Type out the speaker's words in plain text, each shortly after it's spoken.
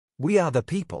We are the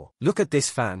people. Look at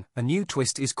this fan, a new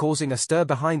twist is causing a stir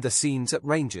behind the scenes at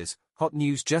Rangers. Hot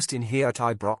news just in here at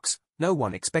Ibrox. No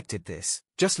one expected this.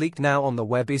 Just leaked now on the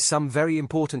web is some very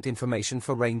important information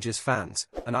for Rangers fans,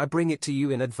 and I bring it to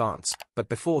you in advance. But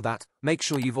before that, make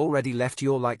sure you've already left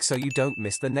your like so you don't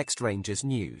miss the next Rangers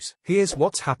news. Here's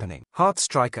what's happening. Hearts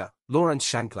striker, Lawrence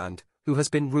Shankland, who has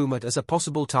been rumoured as a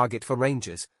possible target for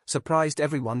Rangers, surprised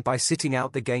everyone by sitting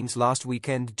out the games last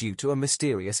weekend due to a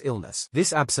mysterious illness.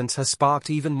 This absence has sparked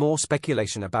even more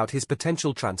speculation about his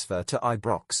potential transfer to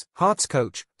Ibrox. Hearts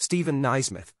coach, Stephen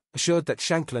Naismith, assured that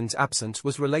Shankland's absence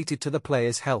was related to the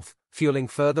player's health, fueling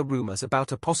further rumours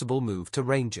about a possible move to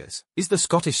Rangers. Is the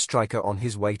Scottish striker on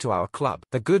his way to our club?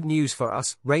 The good news for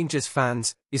us, Rangers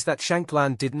fans, is that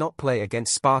Shankland did not play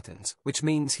against Spartans, which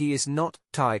means he is not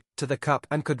tied to the cup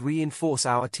and could reinforce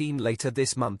our team later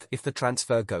this month if the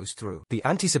transfer goes through. The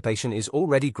anticipation is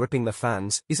already gripping the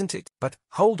fans, isn't it? But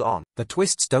hold on, the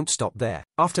twists don't stop there.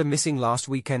 After missing last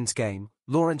weekend's game,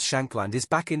 Lawrence Shankland is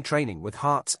back in training with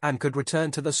Hearts and could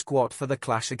return to the squad for the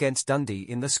clash against Dundee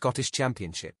in the Scottish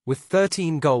Championship. With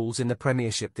 13 goals in the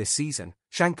Premiership this season,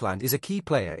 Shankland is a key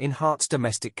player in Hearts'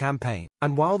 domestic campaign.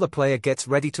 And while the player gets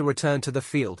ready to return to the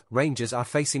field, Rangers are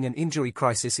facing an injury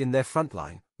crisis in their front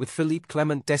line, with Philippe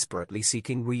Clement desperately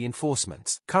seeking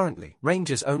reinforcements. Currently,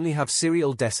 Rangers only have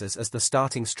Cyril Dessers as the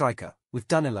starting striker, with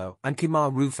Danilo and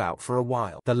Kemar Roofe out for a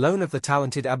while. The loan of the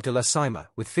talented Abdullah Sima,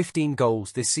 with 15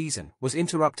 goals this season, was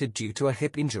interrupted due to a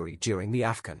hip injury during the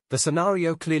AFCON. The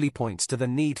scenario clearly points to the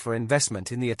need for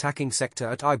investment in the attacking sector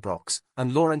at Ibrox,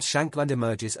 and Lawrence Shankland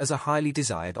emerges as a highly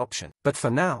desired option. But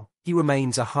for now, he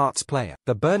remains a Hearts player.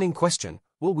 The burning question,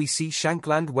 will we see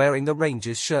Shankland wearing the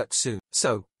Rangers shirt soon?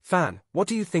 So, fan, what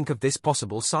do you think of this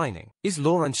possible signing? Is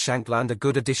Lawrence Shankland a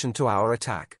good addition to our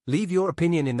attack? Leave your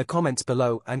opinion in the comments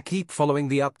below and keep following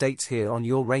the updates here on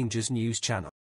your Rangers news channel.